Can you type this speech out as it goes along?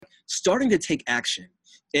starting to take action.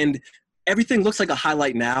 And everything looks like a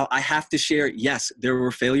highlight now. I have to share, yes, there were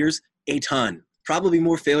failures, a ton. Probably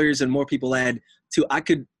more failures than more people had to. I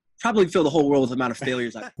could probably fill the whole world with the amount of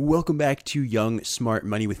failures. Welcome back to Young Smart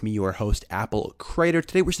Money with me, your host, Apple Crater.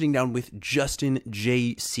 Today we're sitting down with Justin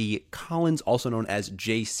J.C. Collins, also known as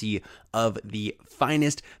JC of the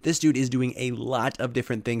Finest. This dude is doing a lot of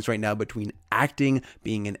different things right now, between acting,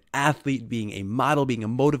 being an athlete, being a model, being a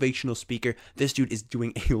motivational speaker. This dude is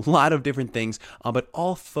doing a lot of different things, but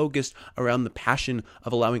all focused around the passion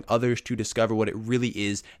of allowing others to discover what it really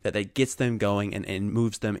is that gets them going and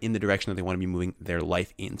moves them in the direction that they want to be moving their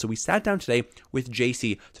life in. So we sat down today with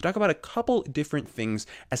JC to talk about a couple different things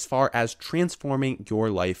as far as transforming your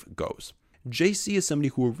life goes. JC is somebody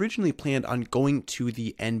who originally planned on going to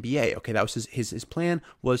the NBA. Okay, that was his plan,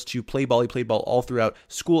 was to play ball. He played ball all throughout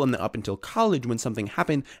school and then up until college when something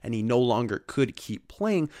happened and he no longer could keep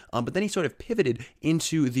playing. But then he sort of pivoted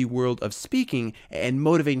into the world of speaking and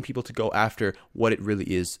motivating people to go after what it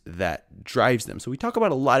really is that drives them. So we talk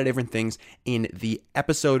about a lot of different things in the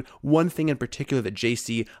episode. One thing in particular that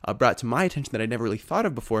JC brought to my attention that I never really thought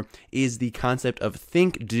of before is the concept of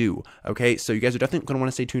think do. Okay, so you guys are definitely going to want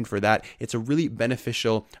to stay tuned for that. It's a really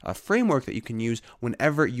beneficial framework that you can use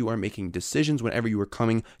whenever you are making decisions, whenever you are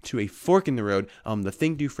coming to a fork in the road. The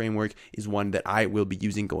Think Do framework is one that I will be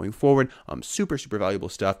using going forward. Super valuable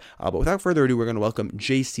stuff. But without further ado, we're going to welcome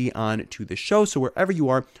JC on to the show. So wherever you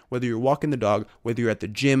are, whether you're walking the dog, whether you're at the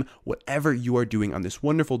gym, whatever you are doing on this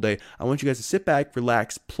wonderful day, I want you guys to sit back,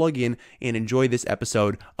 relax, plug in, and enjoy this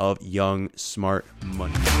episode of Young Smart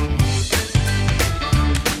Money.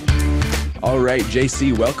 All right,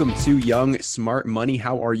 JC, welcome to Young Smart Money.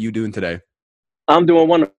 How are you doing today? I'm doing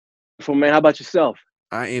wonderful, man. How about yourself?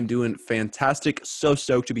 I am doing fantastic. So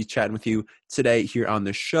stoked to be chatting with you today here on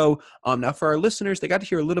the show. Now, for our listeners, they got to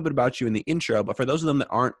hear a little bit about you in the intro, but for those of them that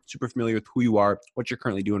aren't super familiar with who you are, what you're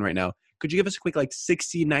currently doing right now, could you give us a quick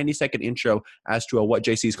 60, 90-second intro as to what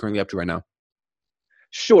JC is currently up to right now?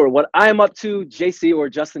 Sure. What I am up to, JC or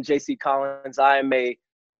Justin J.C. Collins, I am a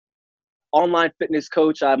online fitness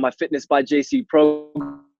coach. I have my Fitness by JC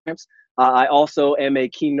programs. I also am a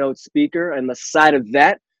keynote speaker. And the side of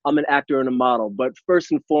that, I'm an actor and a model. But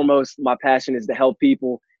first and foremost, my passion is to help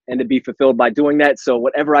people and to be fulfilled by doing that. So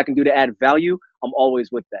whatever I can do to add value, I'm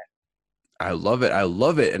always with that. I love it. I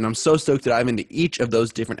love it. And I'm so stoked to dive into each of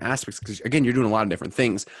those different aspects because, again, you're doing a lot of different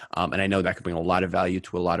things. And I know that could bring a lot of value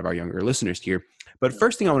to a lot of our younger listeners here. But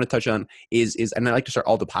first thing I want to touch on is, and I like to start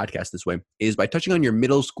all the podcasts this way, is by touching on your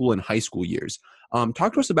middle school and high school years.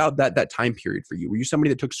 Talk to us about that time period for you. Were you somebody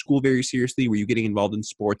that took school very seriously? Were you getting involved in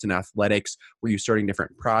sports and athletics? Were you starting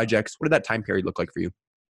different projects? What did that time period look like for you?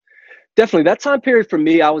 Definitely. That time period for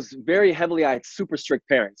me, I had super strict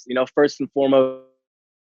parents. First and foremost,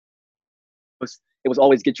 it was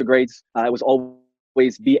always get your grades. It was always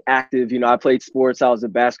be active. I played sports. I was a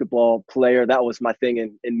basketball player. That was my thing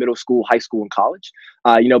in middle school, high school, and college.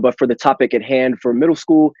 But for the topic at hand for middle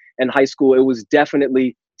school and high school, it was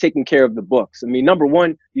definitely taking care of the books. I mean, number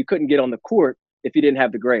one, you couldn't get on the court if you didn't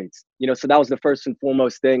have the grades. So that was the first and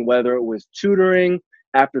foremost thing, whether it was tutoring,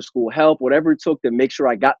 after school help, whatever it took to make sure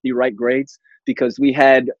I got the right grades. Because we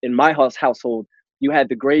had, in my household, you had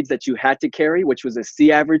the grades that you had to carry, which was a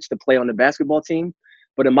C average to play on the basketball team.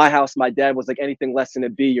 But in my house, my dad was like, anything less than a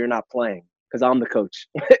B, you're not playing, because I'm the coach,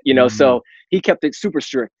 So he kept it super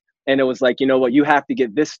strict. And it was like, you know what, you have to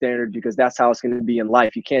get this standard because that's how it's going to be in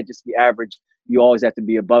life. You can't just be average. You always have to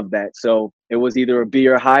be above that. So it was either a B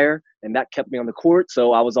or higher, and that kept me on the court.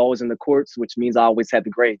 So I was always in the courts, which means I always had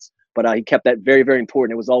the grades. But he kept that very, very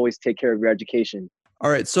important. It was always take care of your education. All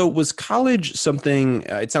right. So was college something,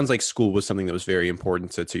 it sounds like school was something that was very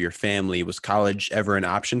important to your family. Was college ever an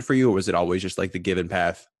option for you, or was it always just like the given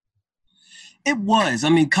path? It was. I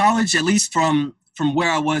mean, college, at least from where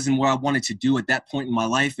I was and where I wanted to do at that point in my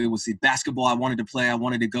life, it was the basketball I wanted to play. I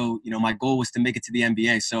wanted to go, my goal was to make it to the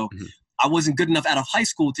NBA. So I wasn't good enough out of high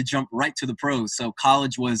school to jump right to the pros. So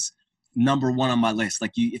college was number one on my list.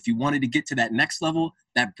 Like if you wanted to get to that next level,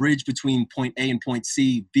 that bridge between point A and point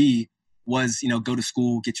C, B, was, go to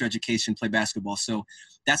school, get your education, play basketball. So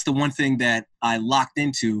that's the one thing that I locked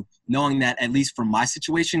into, knowing that at least for my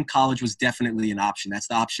situation, college was definitely an option. That's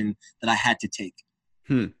the option that I had to take.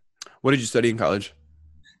 What did you study in college?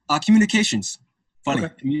 Communications. Funny,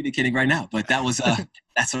 communicating right now, but that was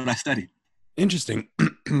that's what I studied. Interesting.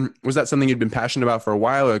 Was that something you'd been passionate about for a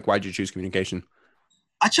while? Or why'd you choose communication?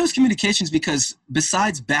 I chose communications because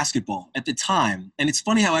besides basketball at the time, and it's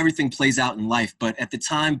funny how everything plays out in life, but at the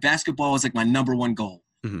time, basketball was like my number one goal.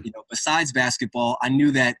 Besides basketball, I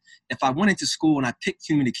knew that if I went into school and I picked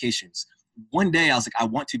communications, one day I was like, I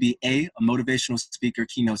want to be a motivational speaker,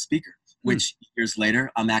 keynote speaker, which years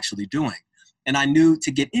later I'm actually doing. And I knew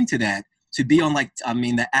to get into that, to be on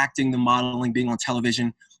the acting, the modeling, being on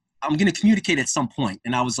television, I'm going to communicate at some point.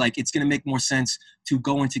 And I was like, it's going to make more sense to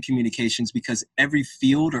go into communications because every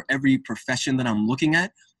field or every profession that I'm looking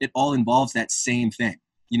at, it all involves that same thing.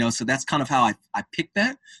 So that's kind of how I picked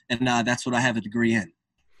that. And that's what I have a degree in.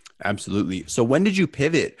 Absolutely. So when did you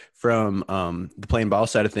pivot from the playing ball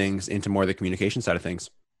side of things into more the communication side of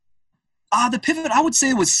things? The pivot, I would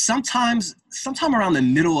say, was sometime around the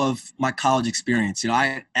middle of my college experience.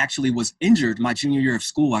 I actually was injured my junior year of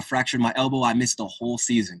school. I fractured my elbow. I missed the whole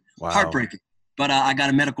season. Wow. Heartbreaking. But I got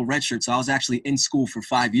a medical red shirt, so I was actually in school for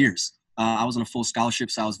 5 years. I was on a full scholarship,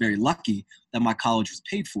 so I was very lucky that my college was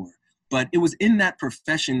paid for. But it was in that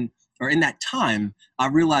profession or in that time, I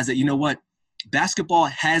realized that, you know what? Basketball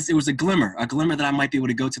it was a glimmer that I might be able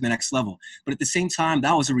to go to the next level. But at the same time,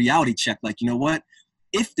 that was a reality check. Like, you know what?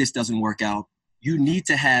 If this doesn't work out, you need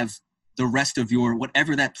to have the rest of your,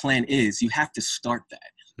 whatever that plan is, you have to start that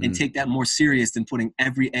and take that more serious than putting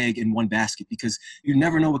every egg in one basket, because you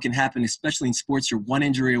never know what can happen, especially in sports. You're one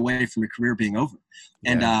injury away from your career being over.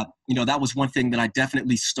 Yeah. And, that was one thing that I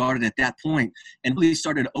definitely started at that point and really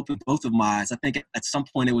started to open both of my eyes. I think at some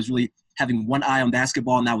point it was really having one eye on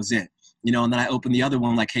basketball and that was it. And then I opened the other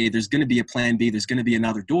one like, hey, there's going to be a plan B. There's going to be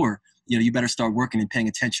another door. You better start working and paying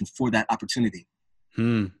attention for that opportunity.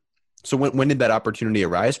 So when did that opportunity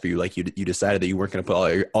arise for you? Like you decided that you weren't going to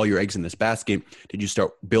put all your eggs in this basket. Did you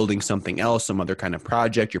start building something else, some other kind of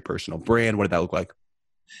project, your personal brand? What did that look like?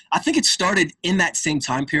 I think it started in that same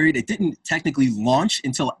time period. It didn't technically launch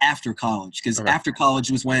until after college, because after college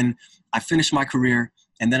was when I finished my career.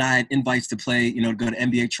 And then I had invites to play, go to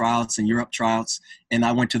NBA tryouts and Europe tryouts. And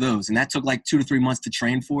I went to those. And that took like 2 to 3 months to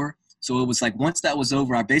train for. So it was like, once that was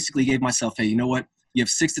over, I basically gave myself, hey, you know what? You have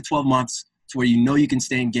 6 to 12 months to where you can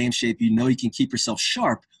stay in game shape. You can keep yourself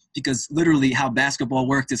sharp, because literally how basketball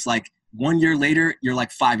worked is like 1 year later, you're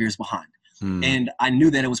like 5 years behind. And I knew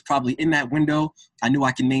that it was probably in that window. I knew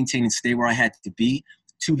I could maintain and stay where I had to be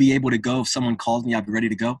able to go. If someone called me, I'd be ready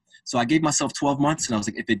to go. So I gave myself 12 months and I was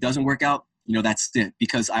like, if it doesn't work out, that's it,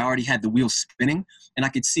 because I already had the wheels spinning and I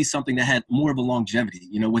could see something that had more of a longevity.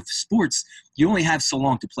 With sports, you only have so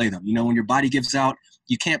long to play them. When your body gives out,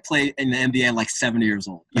 you can't play in the NBA at like 70 years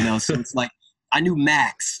old, so it's like, I knew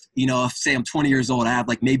max, if say I'm 20 years old, I have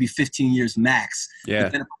like maybe 15 years max. Yeah.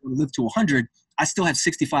 But then if I live to 100, I still have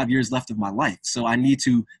 65 years left of my life. So I need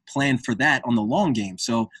to plan for that on the long game.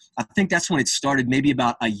 So I think that's when it started, maybe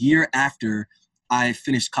about a year after I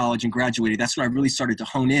finished college and graduated. That's when I really started to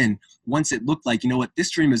hone in. Once it looked like,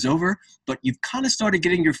 this dream is over, but you've kind of started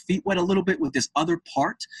getting your feet wet a little bit with this other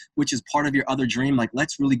part, which is part of your other dream. Like,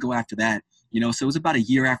 let's really go after that. So it was about a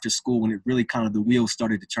year after school when it really kind of the wheels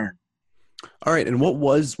started to turn. All right. And what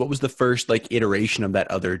was the first like iteration of that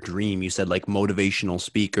other dream? You said like motivational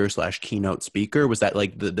speaker / keynote speaker. Was that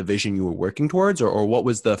like the vision you were working towards, or what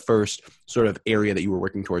was the first sort of area that you were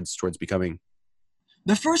working towards becoming?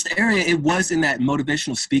 The first area, it was in that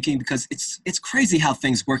motivational speaking, because it's crazy how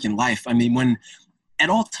things work in life. I mean, when at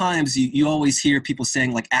all times you always hear people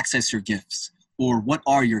saying like, access your gifts, or what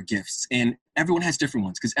are your gifts? And everyone has different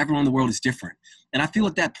ones, because everyone in the world is different. And I feel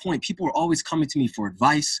at that point, people were always coming to me for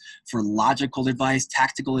advice, for logical advice,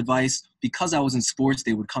 tactical advice. Because I was in sports,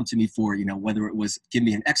 they would come to me for, whether it was give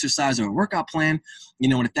me an exercise or a workout plan,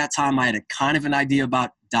 and at that time I had a kind of an idea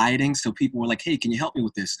about dieting. So people were like, hey, can you help me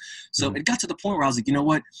with this? So it got to the point where I was like, you know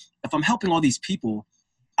what, if I'm helping all these people,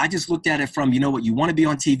 I just looked at it from, you want to be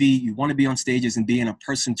on TV, you want to be on stages and being a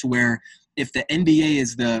person to where if the NBA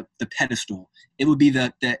is the pedestal, it would be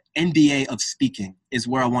the NBA of speaking is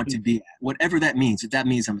where I want to be at. Whatever that means. If that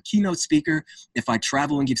means I'm a keynote speaker, if I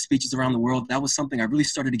travel and give speeches around the world, that was something I really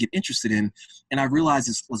started to get interested in. And I realized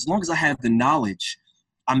as long as I have the knowledge,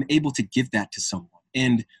 I'm able to give that to someone.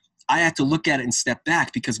 And I had to look at it and step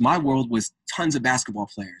back, because my world was tons of basketball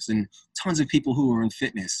players and tons of people who were in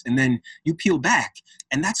fitness. And then you peel back,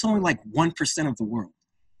 and that's only like 1% of the world.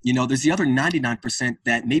 There's the other 99%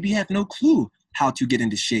 that maybe have no clue how to get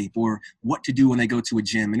into shape or what to do when they go to a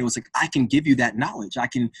gym. And it was like, I can give you that knowledge. I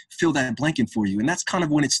can fill that blanket for you. And that's kind of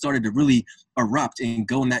when it started to really erupt and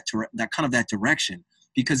go in that direction,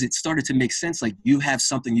 because it started to make sense. Like, you have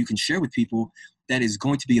something you can share with people that is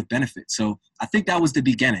going to be of benefit. So I think that was the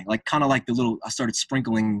beginning, like kind of like I started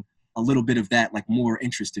sprinkling a little bit of that, like more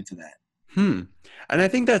interest into that. And I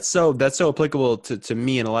think that's so applicable to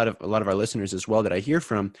me and a lot of our listeners as well that I hear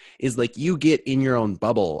from is like you get in your own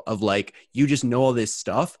bubble of like you just know all this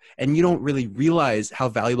stuff and you don't really realize how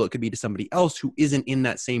valuable it could be to somebody else who isn't in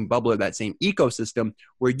that same bubble or that same ecosystem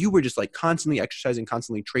where you were just like constantly exercising,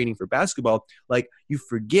 constantly training for basketball. Like you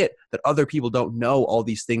forget that other people don't know all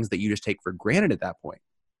these things that you just take for granted at that point.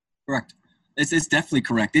 Correct. It's definitely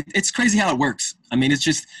correct. It's crazy how it works. I mean, it's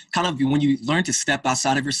just kind of when you learn to step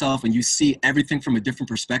outside of yourself and you see everything from a different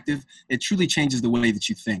perspective, it truly changes the way that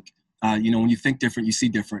you think. When you think different, you see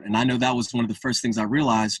different. And I know that was one of the first things I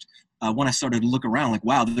realized when I started to look around, like,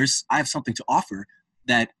 wow, I have something to offer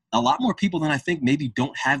that a lot more people than I think maybe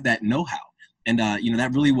don't have that know-how. And,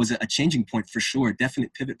 that really was a changing point for sure, a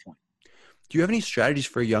definite pivot point. Do you have any strategies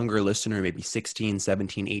for a younger listener, maybe 16,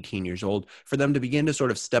 17, 18 years old, for them to begin to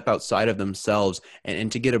sort of step outside of themselves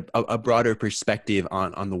and to get a broader perspective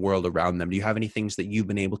on the world around them? Do you have any things that you've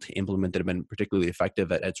been able to implement that have been particularly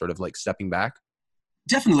effective at sort of like stepping back?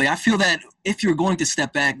 Definitely. I feel that if you're going to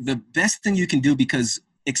step back, the best thing you can do, because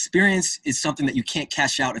experience is something that you can't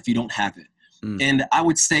cash out if you don't have it. And I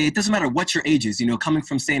would say it doesn't matter what your age is, coming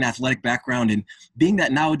from, say, an athletic background and being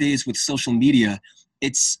that nowadays with social media,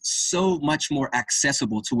 it's so much more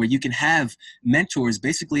accessible to where you can have mentors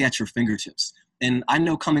basically at your fingertips. And I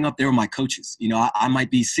know coming up, they were my coaches. I might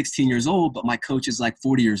be 16 years old, but my coach is like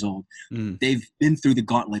 40 years old. They've been through the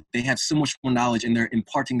gauntlet. They have so much more knowledge and they're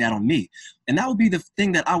imparting that on me. And that would be the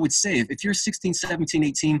thing that I would say. If you're 16, 17,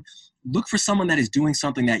 18, look for someone that is doing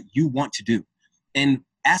something that you want to do. And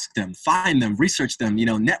ask them, find them, research them,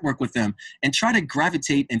 network with them, and try to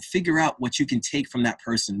gravitate and figure out what you can take from that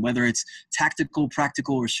person, whether it's tactical,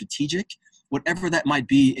 practical, or strategic, whatever that might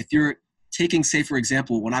be. If you're taking, say, for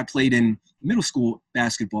example, when I played in middle school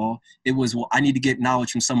basketball, it was, well, I need to get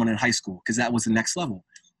knowledge from someone in high school because that was the next level.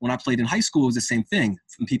 When I played in high school, it was the same thing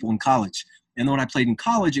from people in college. And then when I played in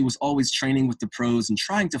college, it was always training with the pros and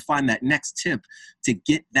trying to find that next tip to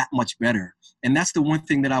get that much better. And that's the one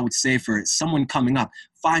thing that I would say for someone coming up.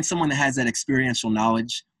 Find someone that has that experiential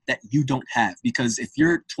knowledge that you don't have. Because if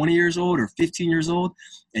you're 20 years old or 15 years old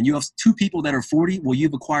and you have two people that are 40, well,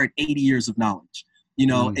 you've acquired 80 years of knowledge,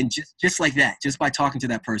 and just like that, just by talking to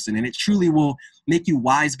that person. And it truly will make you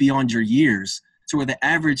wise beyond your years to where the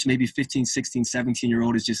average maybe 15, 16,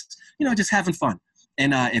 17-year-old is just having fun.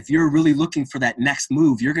 And if you're really looking for that next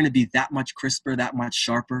move, you're going to be that much crisper, that much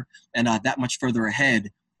sharper, and that much further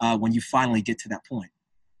ahead when you finally get to that point.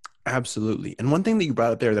 Absolutely. And one thing that you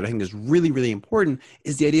brought up there that I think is really, really important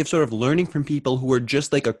is the idea of sort of learning from people who are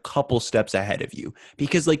just like a couple steps ahead of you.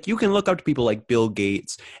 Because like you can look up to people like Bill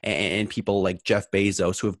Gates and people like Jeff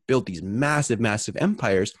Bezos who have built these massive, massive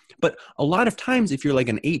empires. But a lot of times if you're like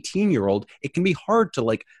an 18-year-old, it can be hard to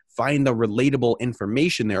like find the relatable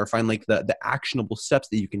information there or find like the actionable steps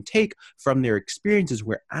that you can take from their experiences.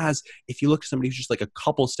 Whereas if you look at somebody who's just like a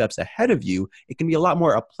couple steps ahead of you, it can be a lot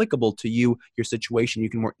more applicable to you, your situation. You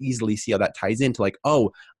can more easily see how that ties into like,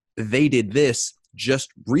 oh, they did this just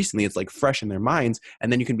recently. It's like fresh in their minds.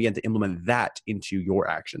 And then you can begin to implement that into your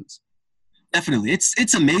actions. Definitely.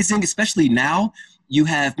 It's amazing, especially now you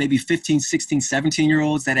have maybe 15, 16,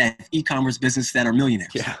 17-year-olds that have e-commerce business that are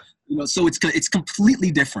millionaires. Yeah. So it's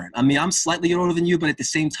completely different. I mean, I'm slightly older than you, but at the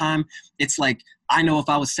same time, it's like, I know if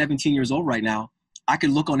I was 17 years old right now, I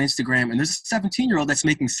could look on Instagram and there's a 17-year-old that's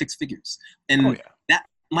making six figures. And that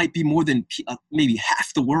might be more than maybe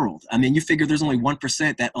half the world. I mean, you figure there's only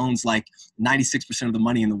 1% that owns like 96% of the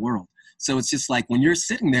money in the world. So it's just like when you're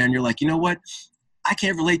sitting there and you're like, you know what? I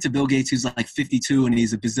can't relate to Bill Gates who's like 52 and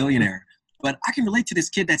he's a bazillionaire. But I can relate to this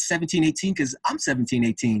kid that's 17, 18 because I'm 17,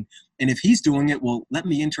 18. And if he's doing it, well, let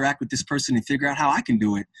me interact with this person and figure out how I can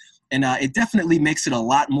do it. And it definitely makes it a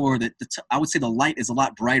lot more that I would say the light is a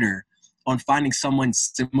lot brighter on finding someone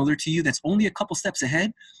similar to you that's only a couple steps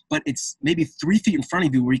ahead, but it's maybe 3 feet in front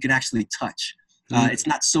of you where you can actually touch. It's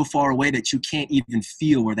not so far away that you can't even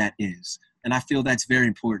feel where that is. And I feel that's very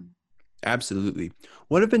important. Absolutely.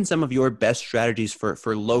 What have been some of your best strategies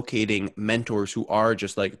for locating mentors who are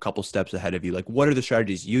just like a couple steps ahead of you? Like, what are the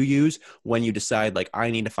strategies you use when you decide, like,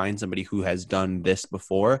 I need to find somebody who has done this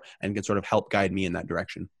before and can sort of help guide me in that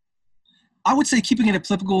direction? I would say keeping it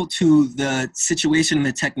applicable to the situation and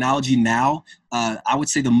the technology now, I would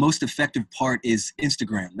say the most effective part is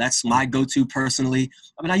Instagram. That's my go-to personally.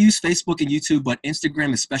 I mean, I use Facebook and YouTube, but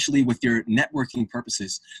Instagram, especially with your networking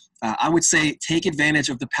purposes, I would say take advantage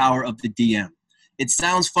of the power of the DM. It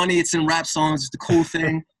sounds funny. It's in rap songs. It's the cool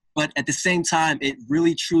thing. But at the same time, it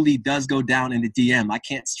really, truly does go down in the DM. I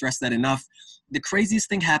can't stress that enough. The craziest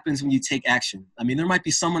thing happens when you take action. I mean, there might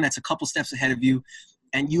be someone that's a couple steps ahead of you.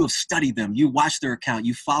 and you have studied them. You watch their account,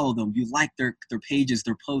 you follow them, you like their pages,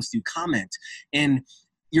 their posts, you comment, and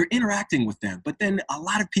you're interacting with them. But then a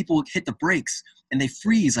lot of people hit the brakes and they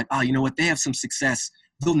freeze, like, oh, you know what? They have some success.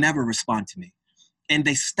 They'll never respond to me. And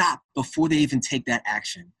they stop before they even take that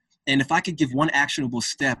action. And if I could give one actionable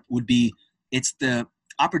step, would be, it's the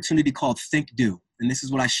opportunity called think do. And this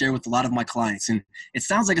is what I share with a lot of my clients. And it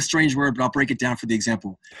sounds like a strange word, but I'll break it down for the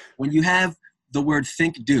example. When you have the word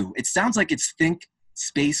think do, it sounds like it's think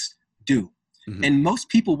space do. Mm-hmm. And most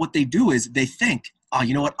people, what they do is they think, oh,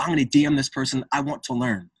 you know what? I'm going to DM this person. I want to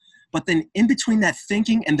learn. But then in between that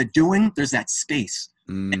thinking and the doing, there's that space.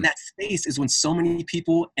 And that space is when so many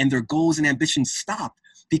people and their goals and ambitions stop,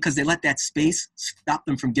 because they let that space stop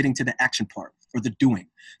them from getting to the action part or the doing.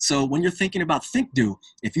 So when you're thinking about think do,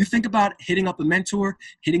 if you think about hitting up a mentor,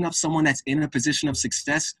 hitting up someone that's in a position of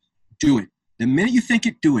success, do it. The minute you think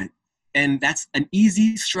it, do it. And that's an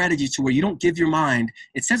easy strategy to where you don't give your mind,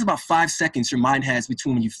 it says about 5 seconds your mind has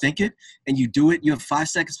between when you think it and you do it. You have 5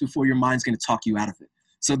 seconds before your mind's going to talk you out of it.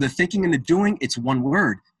 So the thinking and the doing, it's one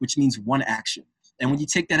word, which means one action. And when you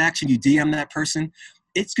take that action, you DM that person,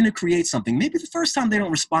 it's going to create something. Maybe the first time they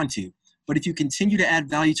don't respond to you, but if you continue to add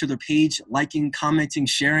value to their page, liking, commenting,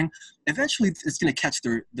 sharing, eventually it's going to catch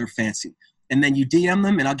their fancy. And then you DM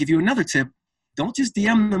them, and I'll give you another tip. Don't just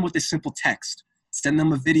DM them with a simple text. Send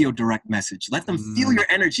them a video direct message. Let them feel your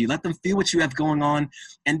energy. Let them feel what you have going on.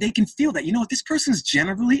 And they can feel that, you know what, this person is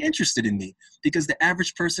generally interested in me, because the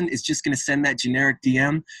average person is just going to send that generic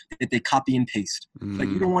DM that they copy and paste. But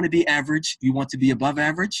you don't want to be average. You want to be above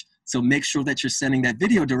average. So make sure that you're sending that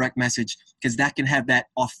video direct message, because that can have that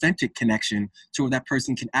authentic connection to where that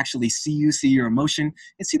person can actually see you, see your emotion,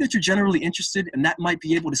 and see that you're generally interested. And that might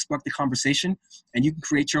be able to spark the conversation, and you can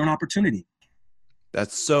create your own opportunity.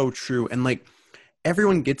 That's so true. And like,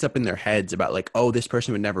 everyone gets up in their heads about like, oh, this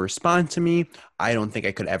person would never respond to me. I don't think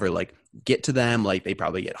I could ever like get to them. Like, they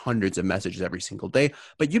probably get hundreds of messages every single day.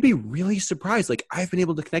 But you'd be really surprised. Like, I've been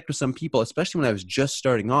able to connect with some people, especially when I was just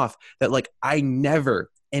starting off, that like I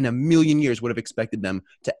never in a million years would have expected them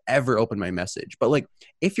to ever open my message. But like,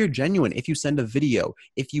 if you're genuine, if you send a video,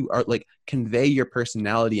 if you are like convey your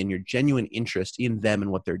personality and your genuine interest in them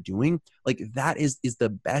and what they're doing, like that is the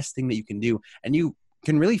best thing that you can do. And you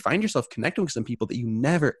can really find yourself connecting with some people that you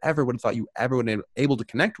never, ever would have thought you ever would have been able to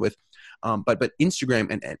connect with. But Instagram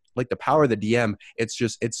and like the power of the DM, it's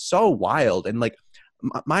so wild. And like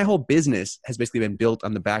my whole business has basically been built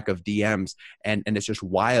on the back of DMs. And it's just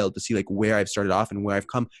wild to see like where I've started off and where I've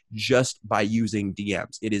come just by using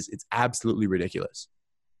DMs. It's absolutely ridiculous.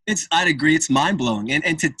 I'd agree. It's mind blowing.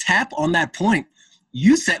 And to tap on that point,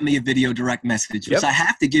 you sent me a video direct message, which I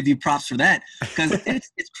have to give you props for that, because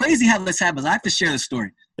it's crazy how this happens. I have to share the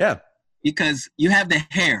story. Yeah. Because you have the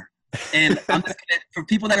hair. And I'm just gonna, for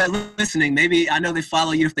people that are listening, maybe I know they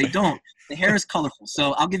follow you. If they don't, the hair is colorful.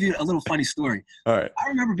 So I'll give you a little funny story. All right. I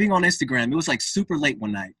remember being on Instagram. It was like super late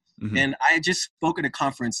one night. And I had just spoken at a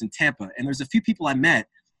conference in Tampa. And there's a few people I met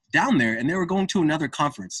down there, and they were going to another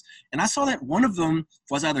conference. And I saw that one of them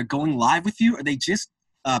was either going live with you, or they just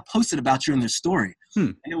posted about you in their story.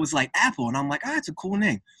 And it was like Apple. And I'm like, it's a cool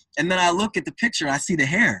name. And then I look at the picture, I see the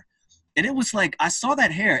hair. And it was like, I saw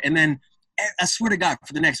that hair. And then I swear to God,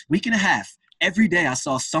 for the next week and a half, every day I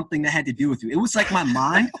saw something that had to do with you. It was like my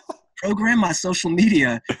mind programmed my social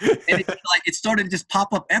media, and it started to just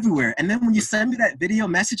pop up everywhere. And then when you sent me that video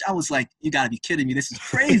message, I was like, you got to be kidding me. This is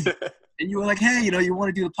crazy. And you were like, hey, you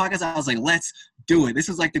want to do the podcast? I was like, let's do it. This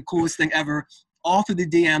is like the coolest thing ever. All through the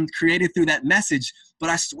DM, created through that message. But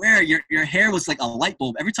I swear your hair was like a light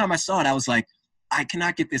bulb. Every time I saw it, I was like, I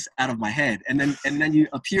cannot get this out of my head. And then you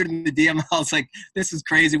appeared in the DM. I was like, this is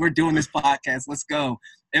crazy. We're doing this podcast. Let's go.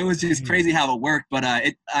 It was just crazy how it worked. But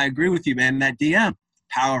I agree with you, man. That DM,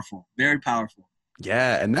 powerful, very powerful.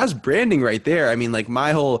 Yeah. And that's branding right there. I mean, like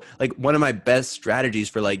my whole, like one of my best strategies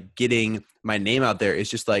for like getting my name out there is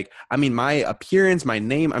just like, I mean, my appearance, my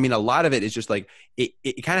name, I mean, a lot of it is just like,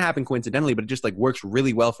 it kind of happened coincidentally, but it just like works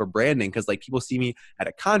really well for branding. Cause like people see me at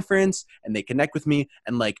a conference and they connect with me,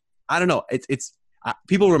 and like, I don't know, it's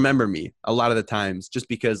people remember me a lot of the times just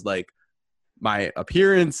because like my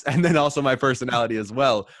appearance and then also my personality as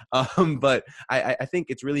well. But I think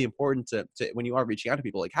it's really important to when you are reaching out to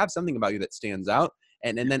people, like have something about you that stands out.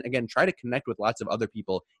 And then again, try to connect with lots of other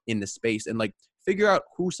people in the space and like figure out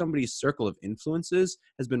who somebody's circle of influences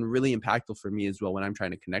has been really impactful for me as well. When I'm trying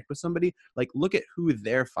to connect with somebody, like look at who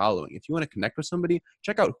they're following. If you want to connect with somebody,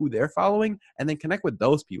 check out who they're following and then connect with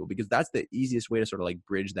those people, because that's the easiest way to sort of like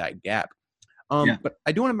bridge that gap. But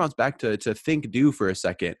I do want to bounce back to think do for a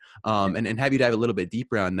second, and have you dive a little bit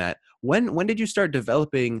deeper on that. When did you start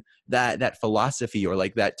developing that philosophy or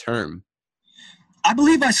like that term? I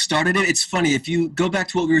believe I started it. It's funny. If you go back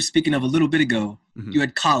to what we were speaking of a little bit ago, you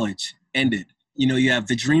had college, ended. You have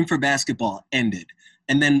the dream for basketball, ended.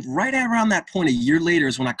 And then right around that point, a year later,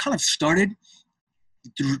 is when I kind of started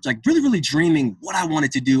like really, really dreaming what I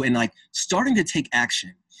wanted to do and like starting to take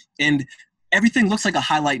action. And everything looks like a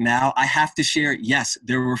highlight now. I have to share, yes,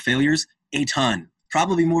 there were failures, a ton.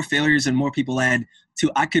 Probably more failures than more people had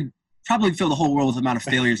to. I could probably fill the whole world with the amount of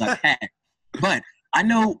failures I've had. But I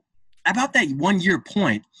know about that 1 year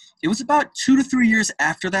point, it was about 2 to 3 years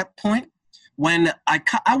after that point when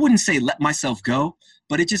I wouldn't say let myself go,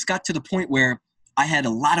 but it just got to the point where I had a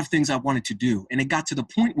lot of things I wanted to do. And it got to the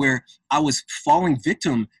point where I was falling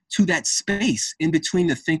victim to that space in between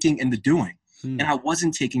the thinking and the doing. And I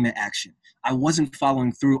wasn't taking the action. I wasn't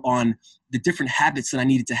following through on the different habits that I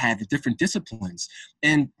needed to have, the different disciplines.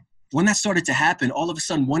 And when that started to happen, all of a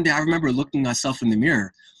sudden, one day I remember looking at myself in the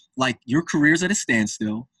mirror, like your career's at a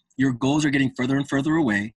standstill, your goals are getting further and further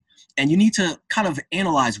away, and you need to kind of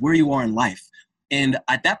analyze where you are in life. And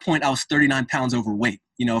at that point, I was 39 pounds overweight,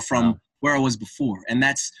 from where I was before. And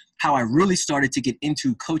that's how I really started to get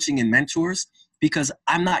into coaching and mentors, because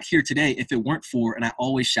I'm not here today if it weren't for, and I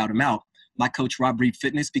always shout him out, my coach, Rob Reed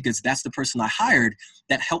Fitness, because that's the person I hired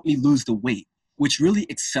that helped me lose the weight, which really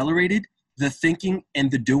accelerated the thinking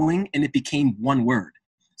and the doing, and it became one word.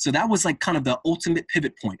 So that was like kind of the ultimate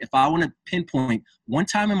pivot point. If I want to pinpoint one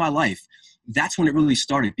time in my life, that's when it really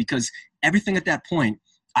started, because everything at that point,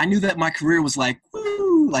 I knew that my career was like,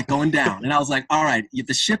 woo, like going down. And I was like, all right,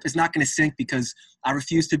 the ship is not going to sink because I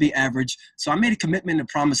refuse to be average. So I made a commitment and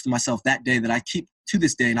a promise to myself that day that I keep to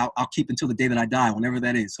this day, and I'll keep until the day that I die, whenever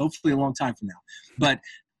that is, hopefully a long time from now. But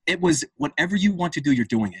it was whatever you want to do, you're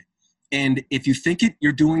doing it. And if you think it,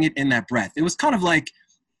 you're doing it in that breath. It was kind of like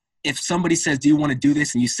if somebody says, do you want to do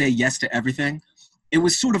this? And you say yes to everything. It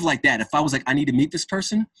was sort of like that. If I was like, I need to meet this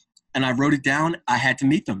person, and I wrote it down, I had to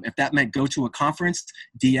meet them. If that meant go to a conference,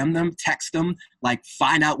 DM them, text them, like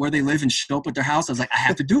find out where they live and show up at their house, I was like, I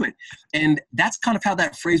have to do it. And that's kind of how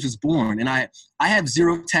that phrase was born. And I have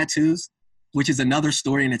 0 tattoos, which is another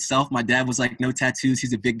story in itself. My dad was like, no tattoos.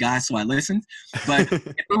 He's a big guy, so I listened. But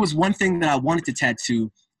if there was one thing that I wanted to tattoo,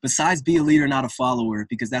 besides be a leader, not a follower,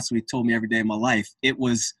 because that's what he told me every day of my life, it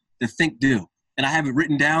was the think do. And I have it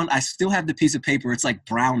written down. I still have the piece of paper. It's like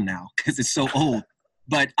brown now because it's so old.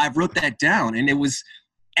 But I wrote that down, and it was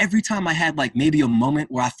every time I had like maybe a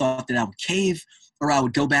moment where I thought that I would cave or I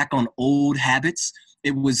would go back on old habits,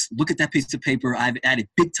 it was look at that piece of paper. I've added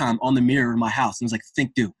big time on the mirror in my house. And it was like,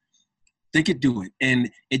 think it, do it.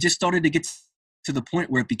 And it just started to get to the point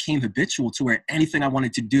where it became habitual to where anything I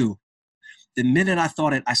wanted to do, the minute I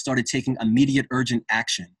thought it, I started taking immediate, urgent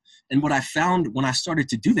action. And what I found when I started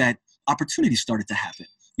to do that, opportunities started to happen.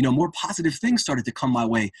 More positive things started to come my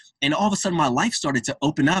way. And all of a sudden my life started to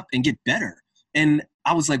open up and get better. And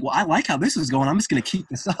I was like, well, I like how this is going. I'm just going to keep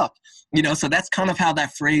this up. So that's kind of how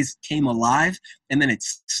that phrase came alive. And then it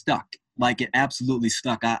stuck. Like it absolutely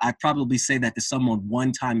stuck. I probably say that to someone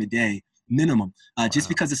one time a day minimum, just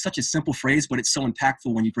because it's such a simple phrase, but it's so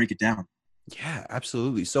impactful when you break it down. Yeah,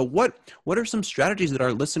 absolutely. So what are some strategies that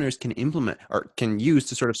our listeners can implement or can use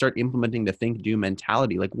to sort of start implementing the think do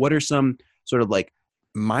mentality? Like what are some sort of like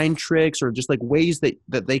mind tricks or just like ways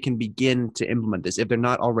that they can begin to implement this if they're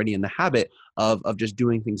not already in the habit of just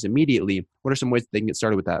doing things immediately? What are some ways that they can get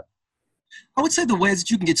started with that? I would say the ways that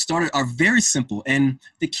you can get started are very simple, and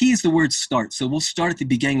the key is the word start. So we'll start at the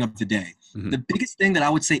beginning of the day. The biggest thing that I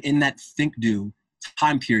would say in that think do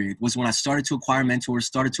time period was when I started to acquire mentors,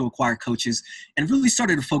 started to acquire coaches, and really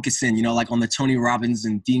started to focus in, like on the Tony Robbins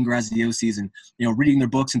and Dean Graziosis and, reading their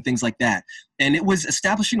books and things like that. And it was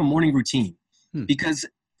establishing a morning routine. Because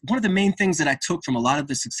one of the main things that I took from a lot of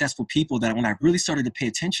the successful people that when I really started to pay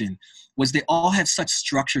attention was they all have such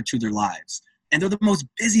structure to their lives. And they're the most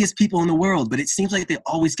busiest people in the world, but it seems like they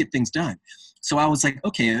always get things done. So I was like,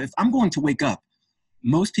 okay, if I'm going to wake up,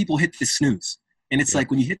 most people hit the snooze. And it's like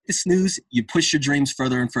when you hit the snooze, you push your dreams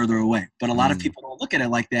further and further away. But a lot of people don't look at it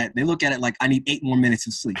like that. They look at it like, I need 8 more minutes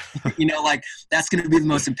of sleep. Like that's going to be the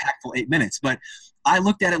most impactful 8 minutes. But I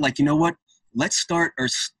looked at it like, you know what? Let's start, or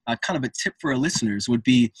kind of a tip for our listeners would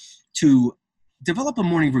be to develop a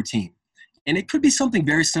morning routine. And it could be something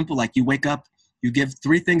very simple, like you wake up, you give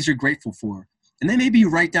 3 things you're grateful for, and then maybe you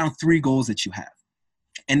write down 3 goals that you have.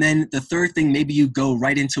 And then the third thing, maybe you go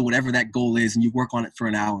right into whatever that goal is and you work on it for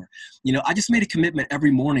an hour. I just made a commitment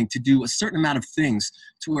every morning to do a certain amount of things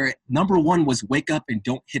to where number 1 was wake up and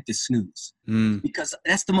don't hit the snooze. Because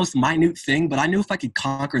that's the most minute thing. But I knew if I could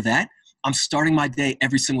conquer that, I'm starting my day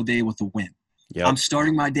every single day with a win. Yep. I'm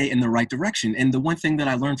starting my day in the right direction. And the one thing that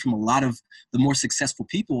I learned from a lot of the more successful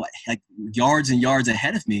people, like yards and yards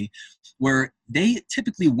ahead of me, where they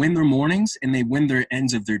typically win their mornings and they win their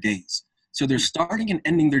ends of their days. So they're starting and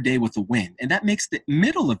ending their day with a win. And that makes the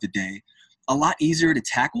middle of the day a lot easier to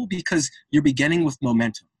tackle because you're beginning with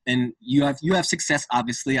momentum. And you have success,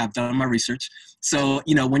 obviously. I've done my research. So,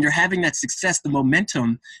 when you're having that success, the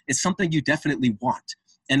momentum is something you definitely want.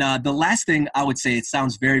 And the last thing I would say, it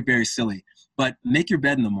sounds very, very silly, but make your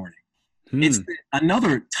bed in the morning. It's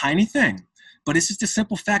another tiny thing, but it's just a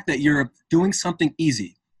simple fact that you're doing something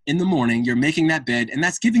easy in the morning. You're making that bed, and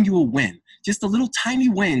that's giving you a win. Just the little tiny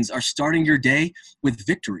wins are starting your day with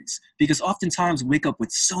victories, because oftentimes we wake up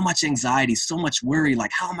with so much anxiety, so much worry,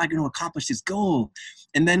 like, how am I going to accomplish this goal?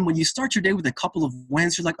 And then when you start your day with a couple of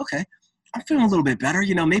wins, you're like, okay, I'm feeling a little bit better.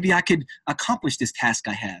 Maybe I could accomplish this task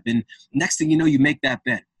I have. And next thing you know, you make that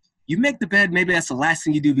bed. You make the bed, maybe that's the last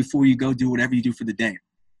thing you do before you go do whatever you do for the day.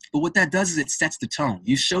 But what that does is it sets the tone.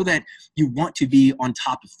 You show that you want to be on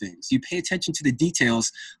top of things. You pay attention to the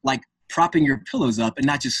details, like propping your pillows up and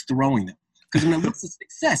not just throwing them. Because when it looks at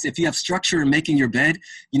success, if you have structure in making your bed,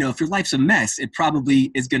 if your life's a mess, it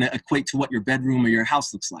probably is going to equate to what your bedroom or your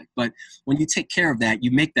house looks like. But when you take care of that,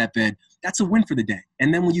 you make that bed, that's a win for the day.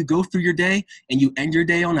 And then when you go through your day and you end your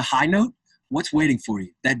day on a high note, what's waiting for you?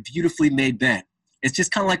 That beautifully made bed. It's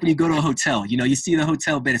just kind of like when you go to a hotel, you see the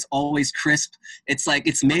hotel bed, it's always crisp. It's like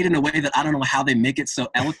it's made in a way that I don't know how they make it so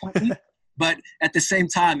eloquently. But at the same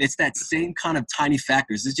time, it's that same kind of tiny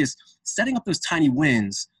factors. It's just setting up those tiny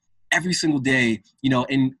wins every single day,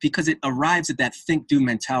 and because it arrives at that think, do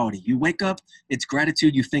mentality. You wake up, it's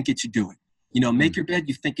gratitude, you think it should do it. Make your bed,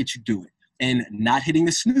 you think it should do it. And not hitting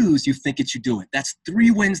the snooze, you think it should do it. That's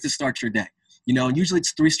 3 wins to start your day. And usually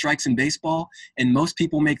it's 3 strikes in baseball, and most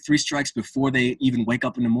people make 3 strikes before they even wake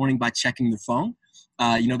up in the morning by checking their phone.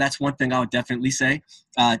 That's one thing I would definitely say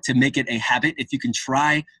to make it a habit. If you can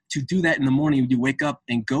try to do that in the morning when you wake up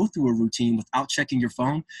and go through a routine without checking your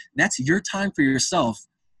phone, that's your time for yourself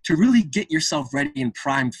to really get yourself ready and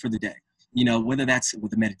primed for the day. Whether that's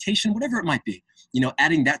with a meditation, whatever it might be,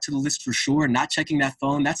 adding that to the list for sure, not checking that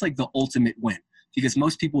phone, that's like the ultimate win. Because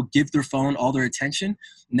most people give their phone all their attention.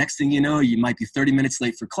 Next thing you know, you might be 30 minutes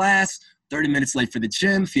late for class, 30 minutes late for the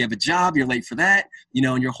gym. If you have a job, you're late for that,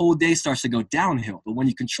 and your whole day starts to go downhill. But when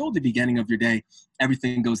you control the beginning of your day,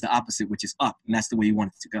 everything goes the opposite, which is up. And that's the way you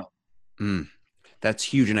want it to go. That's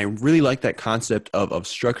huge. And I really like that concept of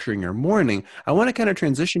structuring your morning. I want to kind of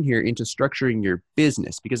transition here into structuring your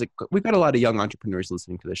business, because we've got a lot of young entrepreneurs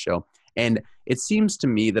listening to the show. And it seems to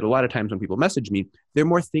me that a lot of times when people message me, they're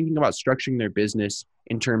more thinking about structuring their business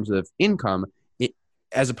in terms of income,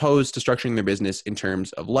 as opposed to structuring their business in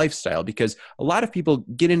terms of lifestyle. Because a lot of people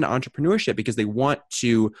get into entrepreneurship because they want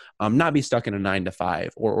to not be stuck in a 9-to-5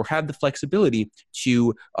 or have the flexibility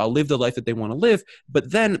to live the life that they want to live.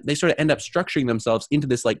 But then they sort of end up structuring themselves into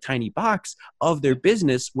this like tiny box of their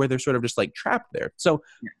business where they're sort of just like trapped there. So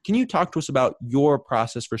can you talk to us about your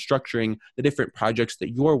process for structuring the different projects that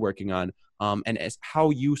you're working on, and as how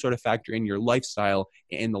you sort of factor in your lifestyle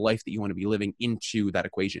and the life that you want to be living into that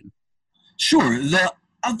equation? Sure. The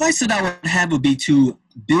advice that I would have would be to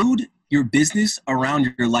build your business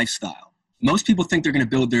around your lifestyle. Most people think they're going to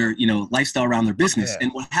build their, lifestyle around their business. Yeah.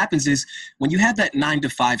 And what happens is when you have that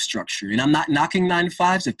 9-to-5 structure, and I'm not knocking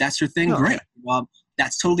 9-to-5s, if that's your thing, great. Yeah.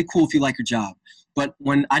 That's totally cool if you like your job. But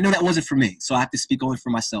when I know that wasn't for me, so I have to speak only for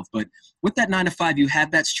myself. But with that 9-to-5, you have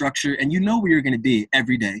that structure and you know where you're going to be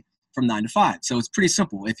every day from 9 to 5. So it's pretty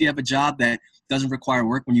simple. If you have a job that doesn't require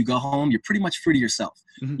work, when you go home, you're pretty much free to yourself,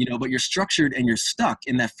 but you're structured and you're stuck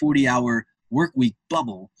in that 40-hour work week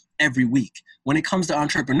bubble every week. When it comes to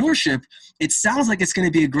entrepreneurship, it sounds like it's going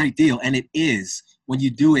to be a great deal, and it is when you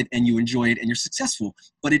do it and you enjoy it and you're successful.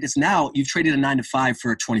 But it is now, you've traded a 9-to-5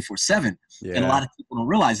 for a 24/7. Yeah. And a lot of people don't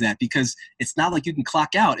realize that, because it's not like you can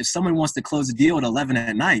clock out. If someone wants to close a deal at 11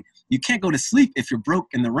 at night, you can't go to sleep if you're broke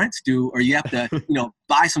and the rent's due, or you have to,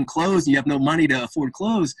 buy some clothes and you have no money to afford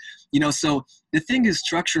clothes. So the thing is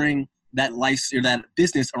structuring that life or that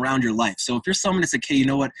business around your life. So if you're someone that's like, hey, you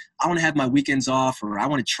know what, I want to have my weekends off, or I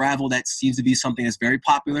want to travel, that seems to be something that's very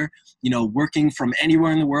popular, working from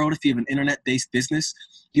anywhere in the world. If you have an internet-based business,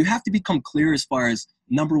 you have to become clear as far as,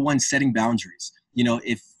 number one, setting boundaries.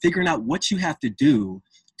 If figuring out what you have to do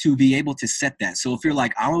to be able to set that. So if you're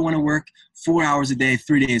like, I want to work 4 hours a day,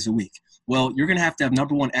 3 days a week, well, you're going to have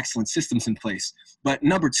number one, excellent systems in place. But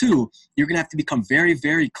number two, you're going to have to become very,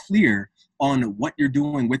 very clear on what you're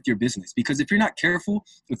doing with your business. Because if you're not careful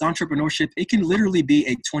with entrepreneurship, it can literally be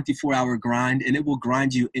a 24-hour grind, and it will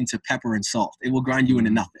grind you into pepper and salt. It will grind you into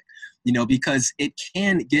nothing, because it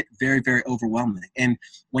can get very, very overwhelming. And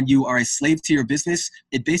when you are a slave to your business,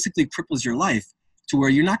 it basically cripples your life to where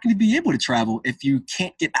you're not going to be able to travel if you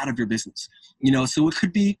can't get out of your business. So it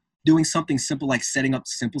could be doing something simple like setting up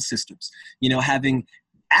simple systems, having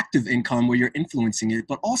active income where you're influencing it,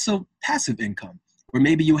 but also passive income, where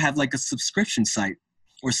maybe you have like a subscription site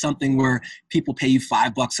or something where people pay you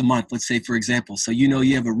 $5 a month, let's say, for example. So, you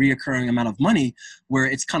have a reoccurring amount of money where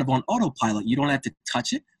it's kind of on autopilot. You don't have to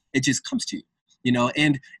touch it. It just comes to you,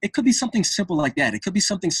 and it could be something simple like that. It could be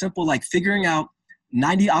something simple like figuring out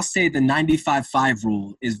I'll say the 95-5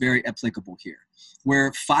 rule is very applicable here,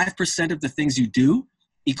 where 5% of the things you do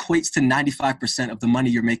equates to 95% of the money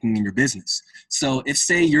you're making in your business. So if,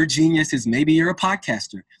 say, your genius is maybe you're a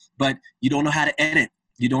podcaster, but you don't know how to edit,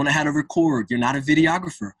 you don't know how to record, you're not a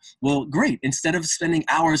videographer. Well, great. Instead of spending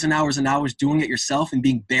hours and hours and hours doing it yourself and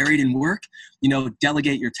being buried in work,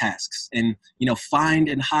 delegate your tasks and, find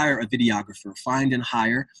and hire a videographer, find and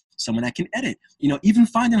hire someone that can edit, even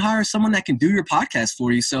find and hire someone that can do your podcast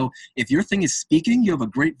for you. So if your thing is speaking, you have a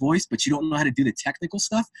great voice, but you don't know how to do the technical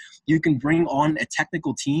stuff, you can bring on a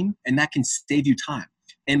technical team and that can save you time.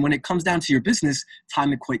 And when it comes down to your business,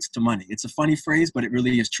 time equates to money. It's a funny phrase, but it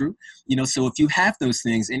really is true. So if you have those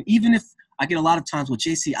things, and even if I get a lot of times, well,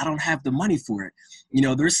 JC, I don't have the money for it.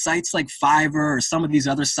 There's sites like Fiverr or some of these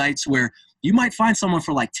other sites where you might find someone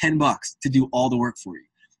for like $10 to do all the work for you.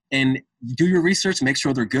 And do your research, make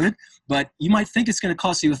sure they're good, but you might think it's going to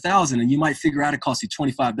cost you $1,000 and you might figure out it costs you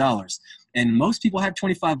 $25. And most people have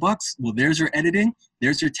 $25. Well, there's your editing,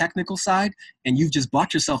 there's your technical side, and you've just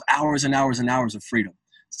bought yourself hours and hours and hours of freedom.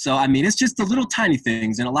 So, it's just the little tiny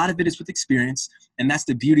things, and a lot of it is with experience. And that's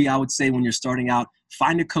the beauty, I would say, when you're starting out.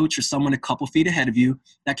 Find a coach or someone a couple feet ahead of you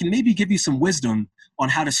that can maybe give you some wisdom on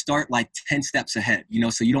how to start like 10 steps ahead,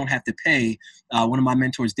 so you don't have to pay. One of my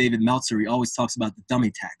mentors, David Meltzer, he always talks about the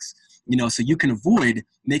dummy tax, so you can avoid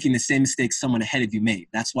making the same mistakes someone ahead of you made.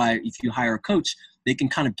 That's why if you hire a coach, they can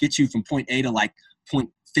kind of get you from point A to like point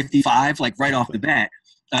 55, like right off the bat.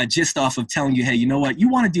 Just off of telling you, hey, you know what, you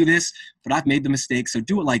want to do this, but I've made the mistake, so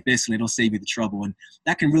do it like this, and it'll save you the trouble. And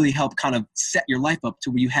that can really help kind of set your life up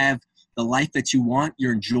to where you have the life that you want,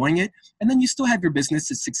 you're enjoying it, and then you still have your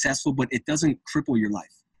business, it's successful, but it doesn't cripple your life.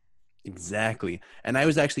 Exactly. And I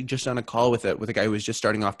was actually just on a call with a guy who was just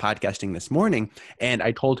starting off podcasting this morning, and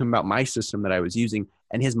I told him about my system that I was using,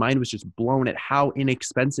 and his mind was just blown at how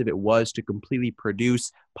inexpensive it was to completely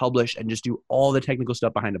produce, publish, and just do all the technical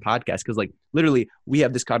stuff behind a podcast. Because like literally we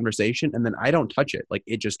have this conversation and then I don't touch it. Like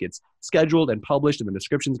it just gets scheduled and published and the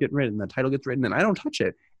descriptions get written and the title gets written and I don't touch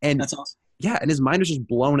it. And that's awesome. Yeah. And his mind was just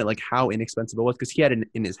blown at like how inexpensive it was, because he had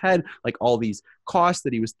in his head like all these costs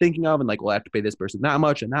that he was thinking of and like, well, I have to pay this person that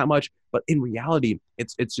much and that much. But in reality,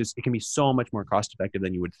 it's just, it can be so much more cost effective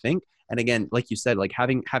than you would think. And again, like you said, like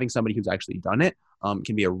having somebody who's actually done it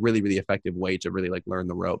can be a really, really effective way to really like learn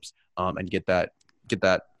the ropes and get that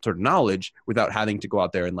sort of knowledge without having to go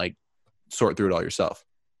out there and like sort through it all yourself.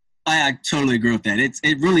 I totally agree with that.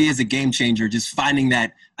 It really is a game changer, just finding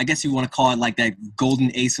that, I guess you want to call it like that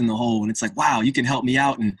golden ace in the hole. And it's like, wow, you can help me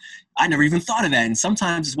out. And I never even thought of that. And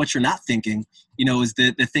sometimes it's what you're not thinking, is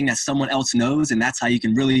the thing that someone else knows. And that's how you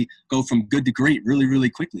can really go from good to great really,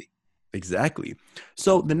 really quickly. Exactly.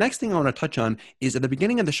 So the next thing I want to touch on is at the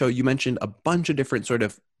beginning of the show, you mentioned a bunch of different sort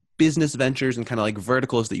of business ventures and kind of like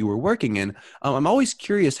verticals that you were working in. I'm always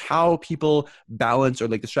curious how people balance, or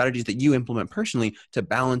like the strategies that you implement personally to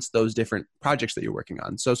balance those different projects that you're working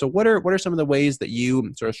on. So what are some of the ways that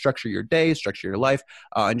you sort of structure your day, structure your life,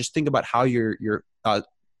 and just think about how you're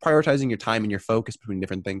prioritizing your time and your focus between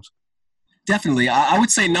different things? Definitely. I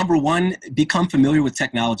would say number one, become familiar with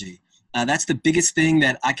technology. That's the biggest thing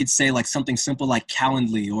that I could say, like something simple like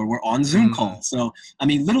Calendly, or we're on Zoom calls. So,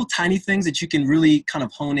 little tiny things that you can really kind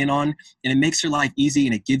of hone in on, and it makes your life easy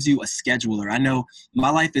and it gives you a scheduler. I know my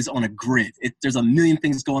life is on a grid. There's a million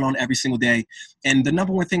things going on every single day. And the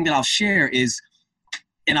number one thing that I'll share is,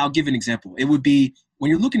 and I'll give an example. It would be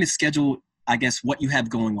when you're looking to schedule, I guess, what you have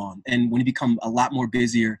going on. And when you become a lot more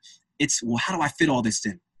busier, it's, well, how do I fit all this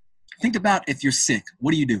in? Think about if you're sick,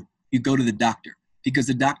 what do? You go to the doctor, because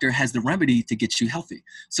the doctor has the remedy to get you healthy.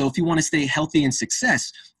 So if you want to stay healthy and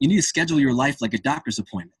success, you need to schedule your life like a doctor's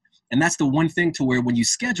appointment. And that's the one thing to where when you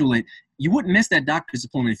schedule it, you wouldn't miss that doctor's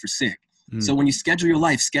appointment if you're sick. So when you schedule your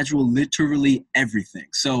life, schedule literally everything.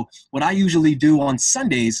 So what I usually do on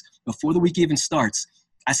Sundays, before the week even starts,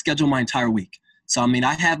 I schedule my entire week. So,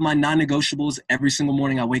 I have my non-negotiables every single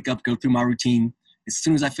morning. I wake up, go through my routine. As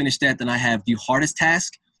soon as I finish that, then I have the hardest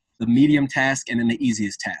task, the medium task, and then the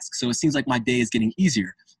easiest task. So it seems like my day is getting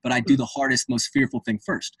easier, but I do the hardest, most fearful thing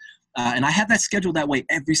first. And I have that scheduled that way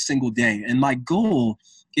every single day. And my goal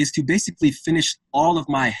is to basically finish all of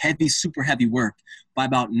my heavy, super heavy work by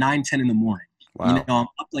about 9, 10 in the morning. Wow. I'm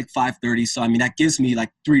up like 5:30. So, that gives me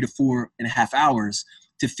like 3 to 4.5 hours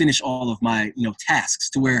to finish all of my, tasks,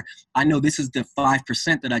 to where I know this is the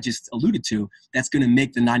 5% that I just alluded to that's going to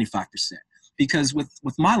make the 95%. Because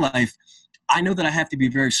with my life, I know that I have to be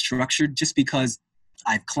very structured just because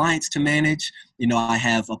I have clients to manage. I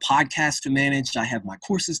have a podcast to manage. I have my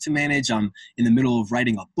courses to manage. I'm in the middle of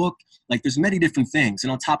writing a book. Like, there's many different things.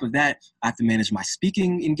 And on top of that, I have to manage my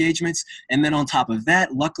speaking engagements. And then on top of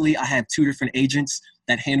that, luckily, I have 2 different agents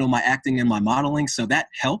that handle my acting and my modeling. So that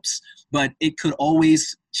helps. But it could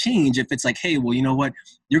always change if it's like, hey, well, you know what?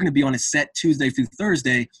 You're going to be on a set Tuesday through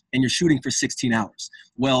Thursday and you're shooting for 16 hours.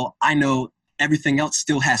 Well, I know everything else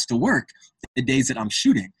still has to work the days that I'm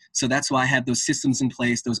shooting. So that's why I have those systems in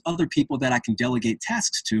place, those other people that I can delegate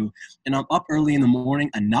tasks to. And I'm up early in the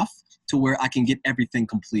morning enough to where I can get everything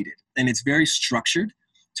completed. And it's very structured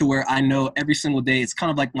to where I know every single day, it's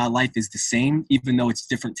kind of like my life is the same, even though it's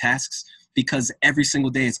different tasks, because every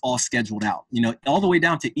single day it's all scheduled out, all the way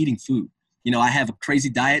down to eating food. I have a crazy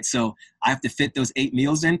diet, so I have to fit those 8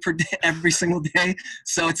 meals in per day, every single day.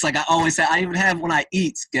 So it's like I even have when I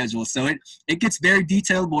eat schedule. So it gets very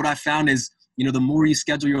detailed. But what I found is, the more you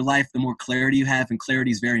schedule your life, the more clarity you have, and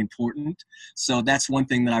clarity is very important. So that's one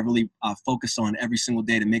thing that I really focus on every single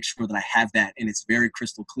day to make sure that I have that, and it's very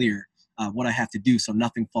crystal clear what I have to do so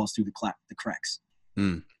nothing falls through the cracks.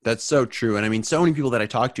 That's so true. And I mean, so many people that I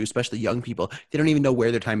talk to, especially young people, they don't even know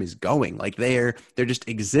where their time is going. Like they're just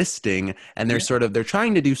existing, and they're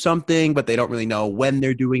trying to do something, but they don't really know when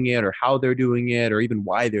they're doing it or how they're doing it or even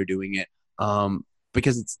why they're doing it.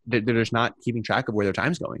 Because they're just not keeping track of where their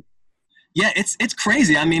time's going. Yeah, it's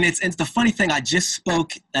crazy. I mean, it's the funny thing. I just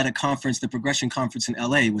spoke at a conference, the Progression Conference in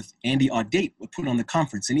LA, with Andy Audate, put on the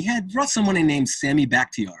conference, and he had brought someone named Sammy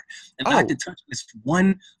Bakhtiar. And I had to touch this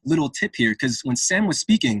one little tip here, because when Sam was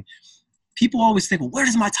speaking, people always think, well, where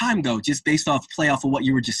does my time go? Just based off of what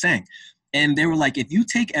you were just saying. And they were like, if you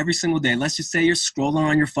take every single day, let's just say you're scrolling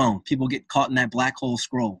on your phone, people get caught in that black hole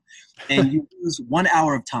scroll, and you lose 1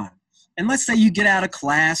 hour of time. And let's say you get out of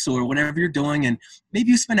class or whatever you're doing, and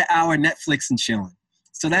maybe you spend an hour Netflix and chilling.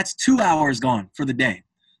 So that's 2 hours gone for the day.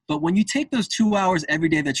 But when you take those 2 hours every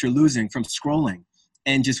day that you're losing from scrolling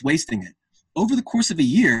and just wasting it, over the course of a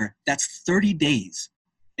year, that's 30 days.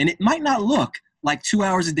 And it might not look like 2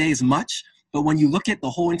 hours a day is much, but when you look at the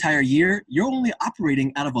whole entire year, you're only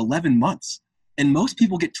operating out of 11 months. And most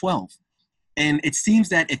people get 12. And it seems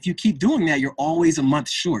that if you keep doing that, you're always a month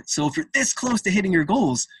short. So if you're this close to hitting your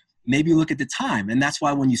goals, maybe look at the time. And that's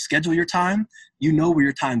why when you schedule your time, you know where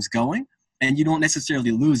your time's going and you don't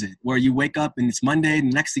necessarily lose it. Where you wake up and it's Monday,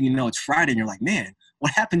 and the next thing you know, it's Friday, and you're like, man,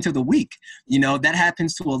 what happened to the week? That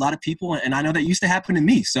happens to a lot of people. And I know that used to happen to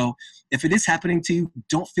me. So if it is happening to you,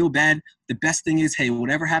 don't feel bad. The best thing is, hey,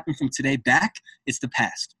 whatever happened from today back, it's the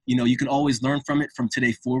past. You can always learn from it from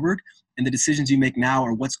today forward. And the decisions you make now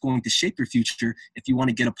are what's going to shape your future. If you want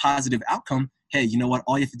to get a positive outcome, hey, you know what?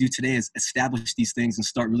 All you have to do today is establish these things and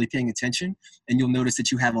start really paying attention. And you'll notice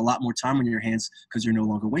that you have a lot more time on your hands because you're no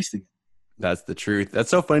longer wasting it. That's the truth. That's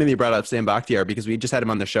so funny that you brought up Sam Bakhtiar, because we just had him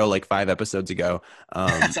on the show like 5 episodes ago.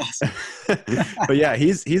 That's awesome. But yeah,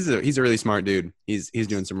 he's a really smart dude. He's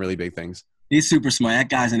doing some really big things. He's super smart. That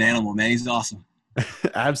guy's an animal, man. He's awesome.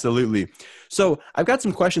 Absolutely. So I've got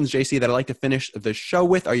some questions, JC, that I'd like to finish the show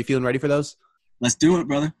with. Are you feeling ready for those? Let's do it,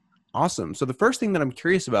 brother. Awesome. So the first thing that I'm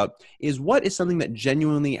curious about is, what is something that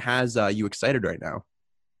genuinely has you excited right now?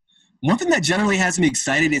 One thing that generally has me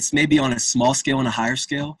excited, it's maybe on a small scale and a higher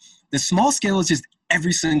scale. The small scale is just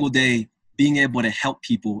every single day being able to help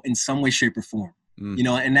people in some way, shape, or form.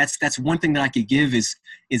 And that's one thing that I could give is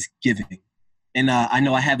giving. And I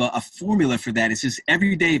know I have a formula for that. It's just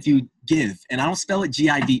every day if you give, and I don't spell it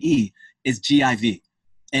G-I-V-E, it's G-I-V.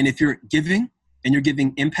 And if you're giving and you're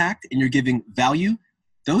giving impact and you're giving value,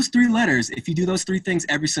 those 3 letters, if you do those 3 things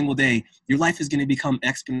every single day, your life is going to become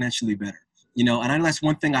exponentially better. And I know that's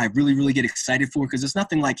one thing I really, really get excited for, because there's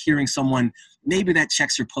nothing like hearing someone maybe that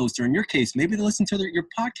checks your post, or in your case, maybe they listen to your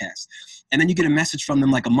podcast. And then you get a message from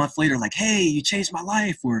them like a month later, like, hey, you changed my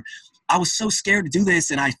life, or I was so scared to do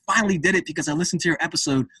this and I finally did it because I listened to your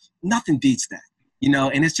episode. Nothing beats that,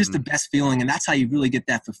 and it's just the best feeling. And that's how you really get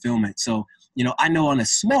that fulfillment. So, I know on a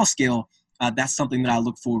small scale, that's something that I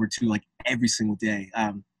look forward to like every single day.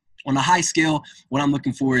 On a high scale, what I'm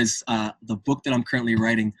looking for is the book that I'm currently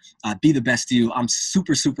writing, Be the Best You. I'm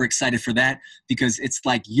super, super excited for that, because it's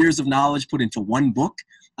like years of knowledge put into one book.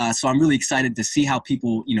 So I'm really excited to see how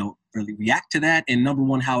people, really react to that. And number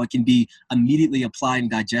one, how it can be immediately applied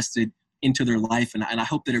and digested into their life. And I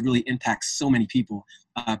hope that it really impacts so many people,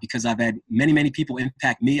 because I've had many, many people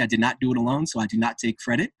impact me. I did not do it alone, so I do not take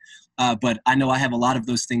credit. But I know I have a lot of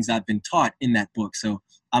those things I've been taught in that book. So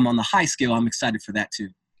I'm on the high scale. I'm excited for that too.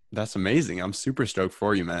 That's amazing. I'm super stoked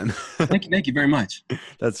for you, man. Thank you very much.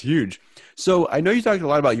 That's huge. So I know you talked a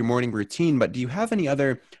lot about your morning routine, but do you have any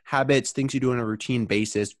other habits, things you do on a routine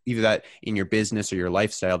basis, either that in your business or your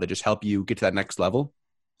lifestyle, that just help you get to that next level?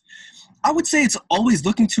 I would say it's always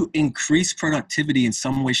looking to increase productivity in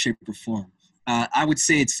some way, shape, or form. I would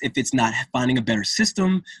say if it's not finding a better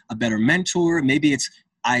system, a better mentor, maybe it's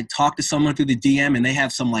I talk to someone through the DM and they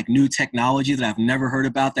have some like new technology that I've never heard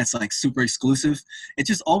about that's like super exclusive. It's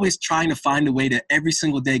just always trying to find a way to every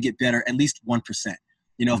single day get better, at least 1%.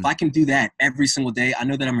 If I can do that every single day, I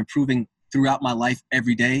know that I'm improving throughout my life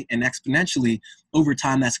every day, and exponentially over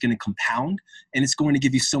time that's going to compound and it's going to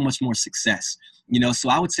give you so much more success. So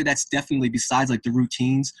I would say that's definitely, besides like the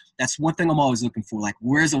routines, that's one thing I'm always looking for. Like,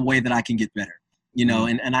 where's a way that I can get better?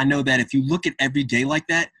 And I know that if you look at every day like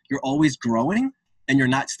that, you're always growing and you're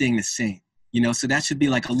not staying the same. So that should be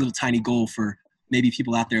like a little tiny goal for maybe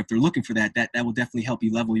people out there. If they're looking for that will definitely help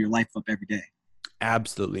you level your life up every day.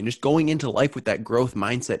 Absolutely. And just going into life with that growth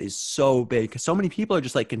mindset is so big, because so many people are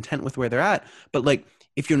just like content with where they're at. But like,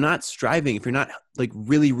 if you're not striving, if you're not like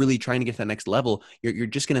really, really trying to get to that next level, you're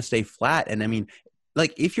just going to stay flat. And I mean,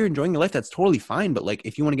 like, if you're enjoying your life, that's totally fine. But like,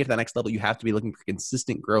 if you want to get to that next level, you have to be looking for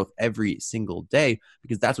consistent growth every single day,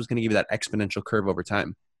 because that's what's going to give you that exponential curve over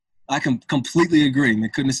time. I can completely agree. I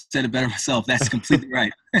couldn't have said it better myself. That's completely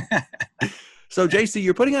right. So JC,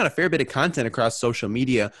 you're putting out a fair bit of content across social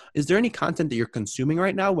media. Is there any content that you're consuming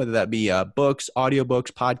right now, whether that be books,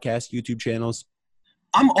 audiobooks, podcasts, YouTube channels?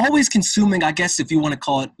 I'm always consuming, I guess, if you want to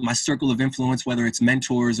call it my circle of influence, whether it's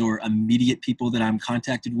mentors or immediate people that I'm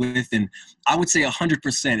contacted with. And I would say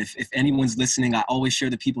 100%, if anyone's listening, I always share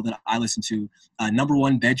the people that I listen to. Number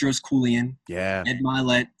one, Bedros Keuilian, Ed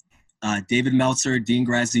Mylett, David Meltzer, Dean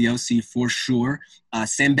Graziosi for sure.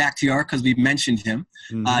 Sam Bakhtiar, because we've mentioned him.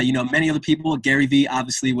 Many other people, Gary Vee,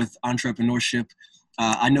 obviously, with entrepreneurship.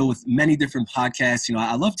 I know with many different podcasts,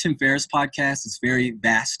 I love Tim Ferriss' podcast. It's very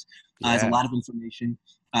vast. There's a lot of information.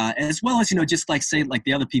 As well as, just like say like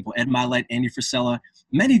the other people, Ed Mylett, Andy Frisella,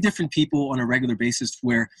 many different people on a regular basis,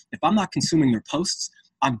 where if I'm not consuming their posts,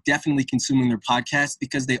 I'm definitely consuming their podcasts,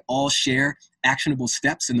 because they all share actionable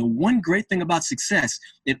steps. And the one great thing about success,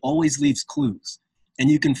 it always leaves clues. And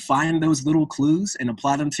you can find those little clues and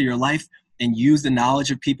apply them to your life and use the knowledge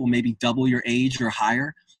of people maybe double your age or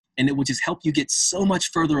higher. And it will just help you get so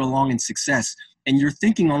much further along in success. And you're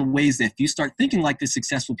thinking on ways that if you start thinking like the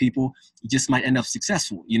successful people, you just might end up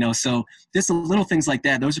successful, So just little things like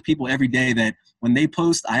that. Those are people every day that when they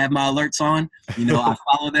post, I have my alerts on, I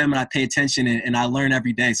follow them and I pay attention and I learn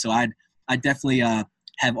every day. So I definitely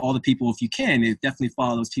have all the people, if you can, definitely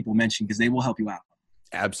follow those people mentioned, because they will help you out.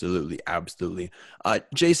 Absolutely. Absolutely.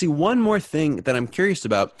 JC, one more thing that I'm curious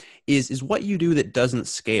about is what you do that doesn't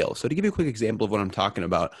scale. So to give you a quick example of what I'm talking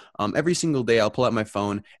about, every single day I'll pull out my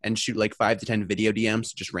phone and shoot like 5 to 10 video DMs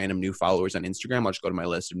to just random new followers on Instagram. I'll just go to my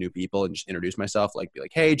list of new people and just introduce myself, like be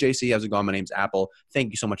like, hey, JC, how's it going? My name's Apple.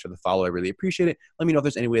 Thank you so much for the follow. I really appreciate it. Let me know if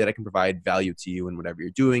there's any way that I can provide value to you in whatever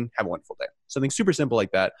you're doing. Have a wonderful day. Something super simple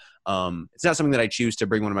like that. It's not something that I choose to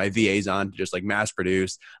bring one of my VAs on to just like mass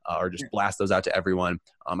produce or just blast those out to everyone.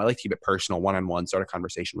 I like to keep it personal, one-on-one, start a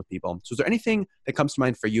conversation with people. So is there anything that comes to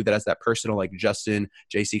mind for you that has that personal, like Justin,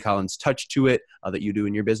 JC Collins touch to it that you do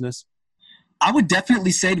in your business? I would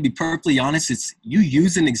definitely say, to be perfectly honest, it's you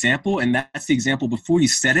use an example, and that's the example. Before you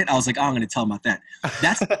said it, I was like, oh, I'm going to tell them about that.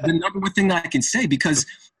 That's the number one thing that I can say, because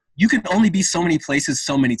you can only be so many places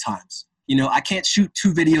so many times. I can't shoot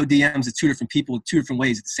 2 video DMs at 2 different people 2 different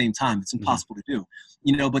ways at the same time. It's impossible to do.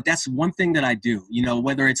 But that's one thing that I do,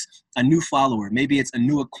 whether it's a new follower, maybe it's a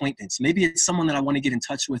new acquaintance, maybe it's someone that I want to get in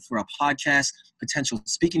touch with for a podcast, potential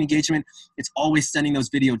speaking engagement. It's always sending those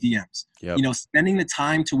video DMs, spending the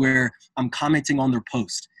time to where I'm commenting on their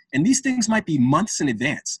post. And these things might be months in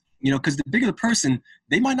advance, because the bigger the person,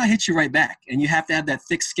 they might not hit you right back. And you have to have that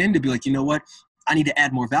thick skin to be like, you know what, I need to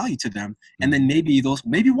add more value to them. And then maybe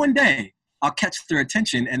one day I'll catch their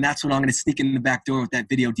attention, and that's when I'm going to sneak in the back door with that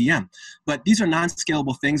video DM. But these are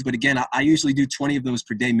non-scalable things. But again, I usually do 20 of those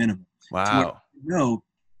per day minimum. Wow. So,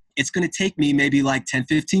 it's going to take me maybe like 10,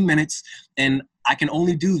 15 minutes, and I can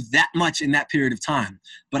only do that much in that period of time.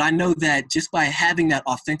 But I know that just by having that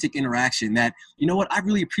authentic interaction, that, you know what, I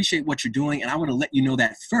really appreciate what you're doing, and I want to let you know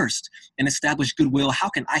that first and establish goodwill. How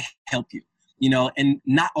can I help you? And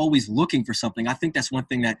not always looking for something. I think that's one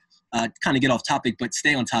thing that kind of get off topic, but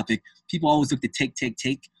stay on topic. People always look to take.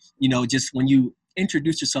 Just when you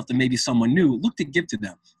introduce yourself to maybe someone new, look to give to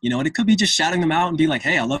them. And it could be just shouting them out and be like,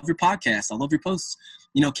 hey, I love your podcast. I love your posts.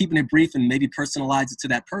 Keeping it brief and maybe personalize it to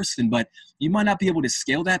that person. But you might not be able to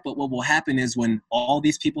scale that. But what will happen is when all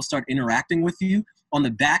these people start interacting with you on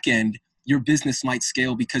the back end, your business might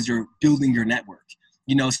scale because you're building your network.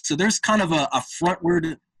 So there's kind of a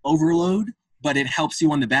frontward overload, but it helps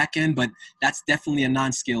you on the back end. But that's definitely a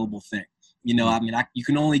non-scalable thing. You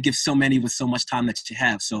can only give so many with so much time that you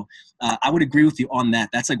have. So I would agree with you on that.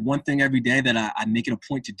 That's like one thing every day that I make it a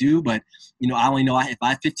point to do. But, I only know if I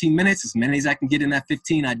have 15 minutes, as many as I can get in that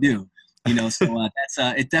 15, I do. So that's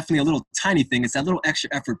it's definitely a little tiny thing. It's that little extra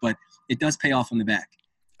effort, but it does pay off on the back.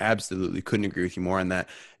 Absolutely. Couldn't agree with you more on that.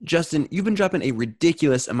 Justin, you've been dropping a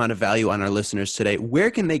ridiculous amount of value on our listeners today. Where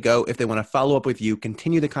can they go if they want to follow up with you,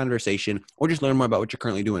 continue the conversation, or just learn more about what you're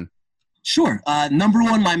currently doing? Sure. Number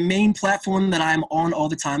one, my main platform that I'm on all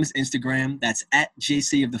the time is Instagram. That's at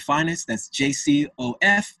JC of the Finest. That's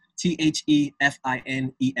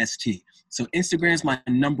JCOFTHEFINEST. So Instagram is my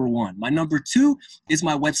number one. My number two is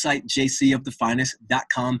my website,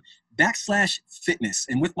 jcofthefinest.com/fitness.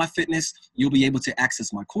 And with my fitness, you'll be able to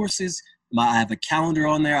access my courses. I have a calendar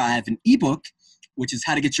on there. I have an ebook, which is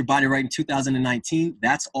How to Get Your Body Right in 2019.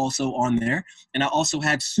 That's also on there. And I also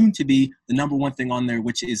have soon to be the number one thing on there,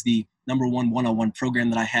 which is the number one-on-one program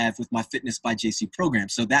that I have with my Fitness by JC program.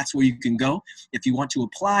 So that's where you can go if you want to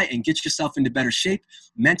apply and get yourself into better shape,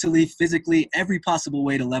 mentally, physically, every possible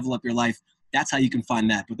way to level up your life. That's how you can find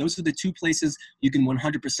that. But those are the two places you can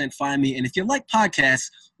 100% find me. And if you like podcasts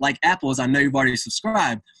like Apple's, I know you've already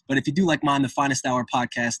subscribed, but if you do like mine, the Finest Hour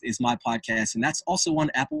podcast is my podcast. And that's also on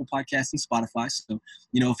Apple Podcasts and Spotify. So,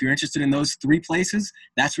 if you're interested in those three places,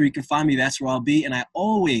 that's where you can find me. That's where I'll be. And I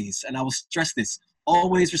always, and I will stress this,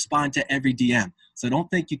 always respond to every DM. So don't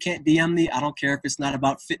think you can't DM me. I don't care if it's not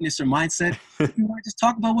about fitness or mindset. If you want to just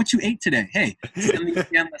talk about what you ate today, hey, send me a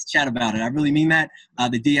DM, let's chat about it. I really mean that.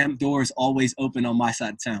 The DM door is always open on my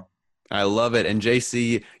side of town. I love it. And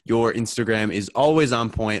JC, your Instagram is always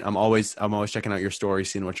on point. I'm always checking out your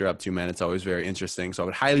stories, seeing what you're up to, man. It's always very interesting. So I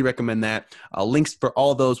would highly recommend that. Links for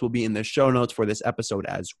all those will be in the show notes for this episode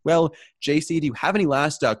as well. JC, do you have any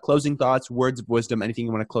last closing thoughts, words of wisdom, anything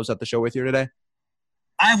you want to close out the show with here today?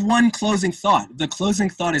 I have one closing thought. The closing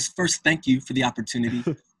thought is, first, thank you for the opportunity.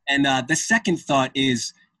 And the second thought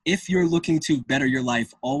is, if you're looking to better your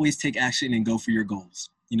life, always take action and go for your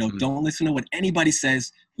goals. Don't listen to what anybody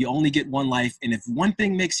says. You only get one life. And if one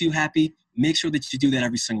thing makes you happy, make sure that you do that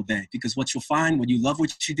every single day. Because what you'll find when you love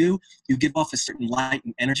what you do, you give off a certain light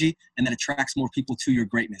and energy, and that attracts more people to your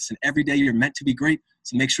greatness. And every day you're meant to be great.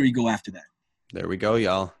 So make sure you go after that. There we go,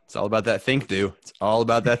 y'all. It's all about that think do. It's all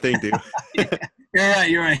about that think do.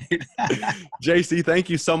 You're right. JC, thank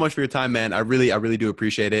you so much for your time, man. I really do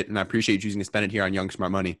appreciate it. And I appreciate you choosing to spend it here on Young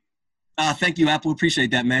Smart Money. Thank you, Apple.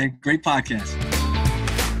 Appreciate that, man. Great podcast.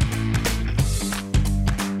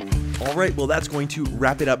 All right, well, that's going to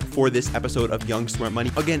wrap it up for this episode of Young Smart Money.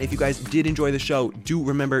 Again, if you guys did enjoy the show, do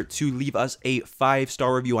remember to leave us a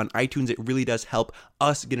 5-star review on iTunes. It really does help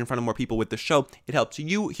us get in front of more people with the show. It helps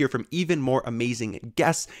you hear from even more amazing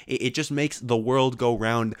guests. It just makes the world go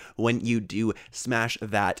round when you do smash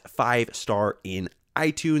that 5-star in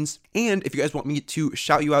iTunes. And if you guys want me to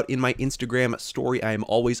shout you out in my Instagram story, I am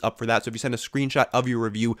always up for that. So if you send a screenshot of your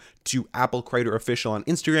review to Apple Creator Official on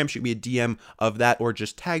Instagram, shoot me a DM of that or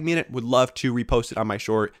just tag me in it. Would love to repost it on my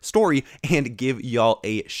short story and give y'all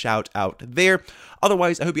a shout out there.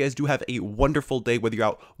 Otherwise, I hope you guys do have a wonderful day, whether you're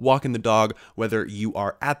out walking the dog, whether you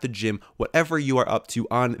are at the gym, whatever you are up to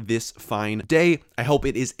on this fine day. I hope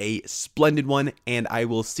it is a splendid one, and I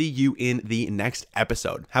will see you in the next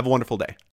episode. Have a wonderful day.